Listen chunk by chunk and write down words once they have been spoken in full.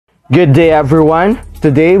Good day everyone.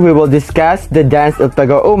 Today we will discuss the dance of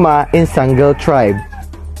Tagauma in Sangir tribe.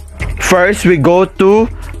 First we go to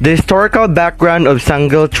the historical background of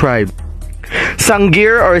Sangir tribe.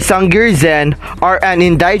 Sangir or Sangir Zen are an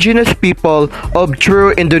indigenous people of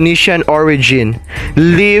true Indonesian origin,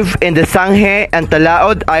 live in the Sanghe and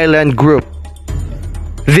Talaud Island group.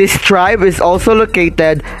 This tribe is also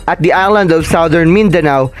located at the island of southern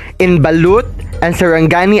Mindanao in Balut and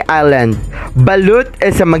Sarangani Island. Balut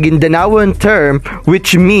is a Magindanaoan term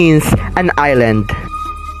which means an island.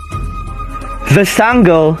 The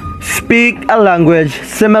Sangir speak a language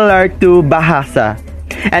similar to Bahasa,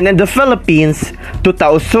 and in the Philippines to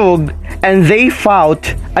Tausug, and they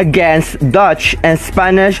fought against Dutch and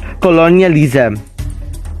Spanish colonialism.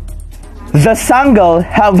 The Sangir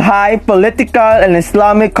have high political and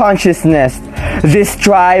Islamic consciousness. This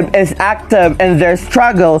tribe is active in their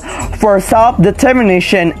struggle for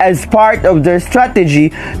self-determination as part of their strategy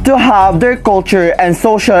to have their culture and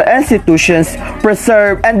social institutions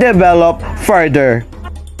preserved and developed further.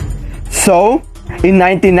 So, in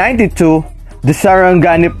 1992, the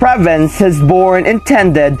Sarangani province has born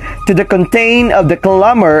intended to the contain of the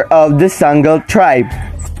clamor of the Sangir tribe.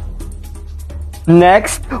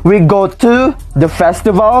 Next, we go to the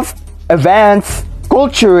festivals, events,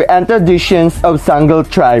 culture, and traditions of Sangir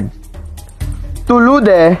tribe.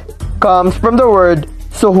 Tulude comes from the word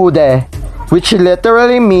suhude, which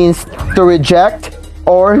literally means to reject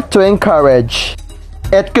or to encourage.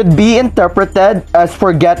 It could be interpreted as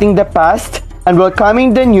forgetting the past and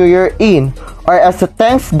welcoming the new year in, or as a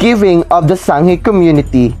thanksgiving of the Sanghe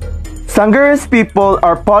community. Sangir's people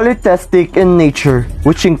are polytheistic in nature,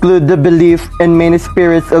 which include the belief in many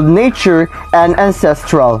spirits of nature and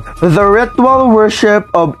ancestral, the ritual worship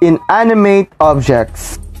of inanimate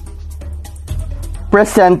objects.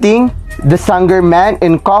 Presenting the Sangir man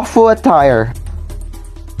in Kofu attire.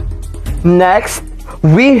 Next,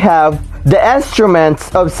 we have the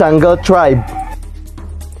instruments of Sangir tribe.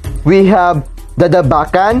 We have the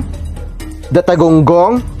dabakan, the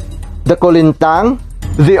tagonggong, the kulintang,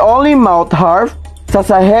 the only mouth harp,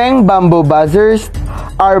 sasaheng bamboo buzzers,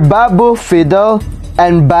 arbabu fiddle,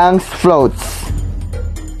 and bangs floats.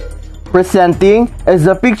 Presenting is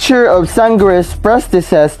a picture of Sangir's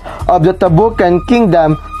priestesses of the Tabukan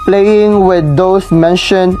kingdom playing with those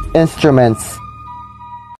mentioned instruments.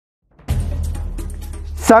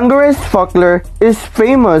 Sangir's folklore is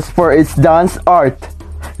famous for its dance art.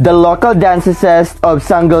 The local dances of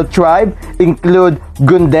Sangir tribe include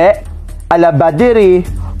gunde, alabadiri,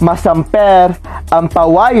 masamper,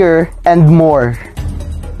 ampawire, and more.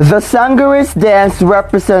 The Sangir's dance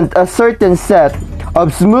represent a certain set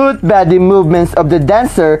of smooth body movements of the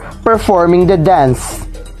dancer performing the dance.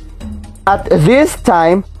 At this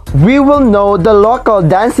time, we will know the local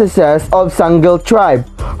dances of Sangir tribe.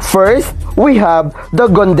 First, we have the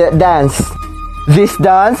gunde dance. This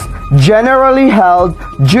dance generally held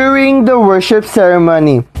during the worship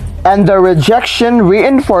ceremony and the rejection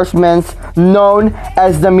reinforcements known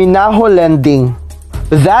as the Minaho Lending.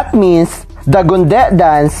 That means the gunde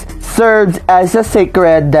dance serves as a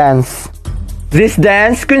sacred dance. This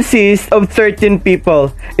dance consists of 13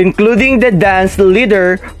 people, including the dance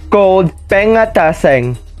leader called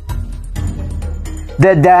Pengataseng.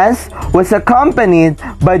 The dance was accompanied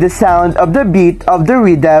by the sound of the beat of the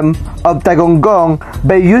rhythm of tagonggong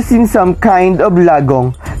by using some kind of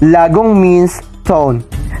lagong. Lagong means tone.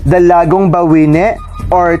 The lagong bawine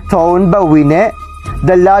or tone bawine,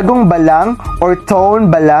 the lagong balang or tone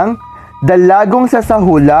balang, the lagong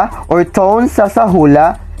sasahula or tone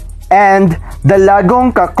sasahula, and the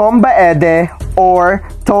lagong kakombaede or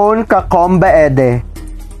tone kakombaede.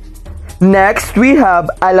 Next, we have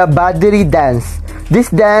alabadiri dance. This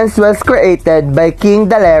dance was created by King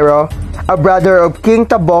Dalero, a brother of King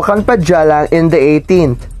Tabokan Padjalang in the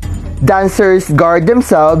 18th. Dancers guard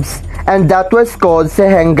themselves, and that was called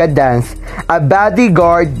Sehenga dance, a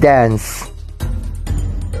bodyguard dance.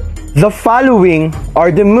 The following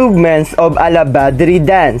are the movements of alabadiri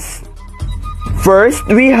dance. First,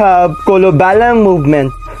 we have Kolobalang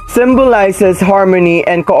movement, symbolizes harmony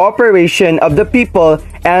and cooperation of the people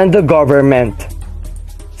and the government.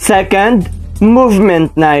 Second,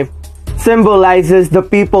 movement knife, symbolizes the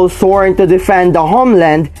people sworn to defend the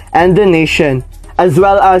homeland and the nation, as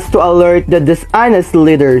well as to alert the dishonest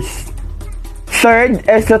leaders. Third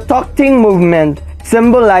is the Tokting movement,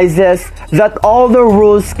 symbolizes that all the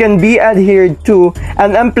rules can be adhered to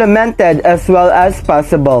and implemented as well as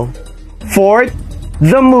possible. Fourth,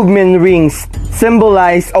 the movement rings,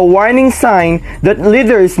 symbolize a warning sign that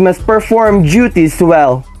leaders must perform duties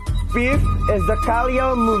well. Fifth is the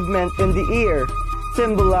Kalyaw movement in the ear,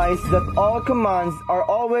 symbolize that all commands are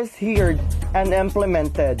always heard and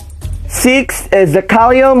implemented. 6 is the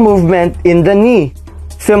Kalyo movement in the knee,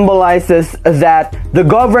 symbolizes that the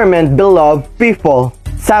government beloved people.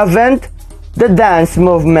 7th, the dance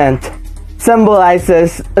movement,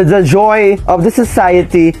 symbolizes the joy of the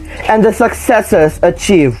society and the successes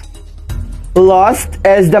achieved. Last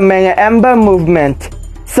is the Mga Emba movement,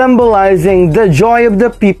 symbolizing the joy of the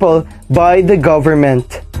people by the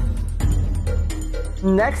government.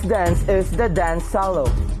 Next dance is the dance Salo.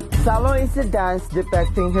 Salo is a dance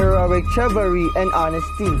depicting heroic chivalry and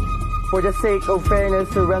honesty. For the sake of fairness,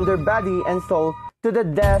 surrender body and soul to the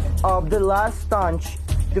death of the last staunch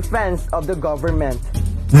defense of the government.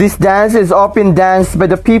 This dance is often danced by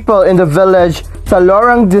the people in the village sa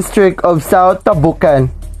Lorong district of South Tabucan.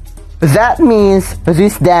 That means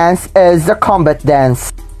this dance is a combat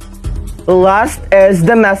dance. Last is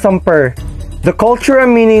the Mesamper. The cultural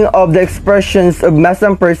meaning of the expressions of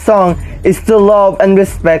Mesamper song is to love and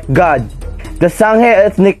respect God. The Sangir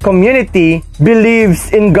ethnic community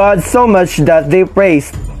believes in God so much that they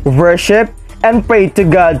praise, worship, and pray to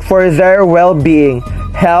God for their well-being,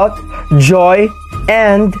 health, joy,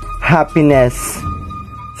 and happiness.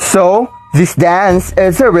 So, this dance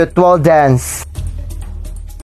is a ritual dance.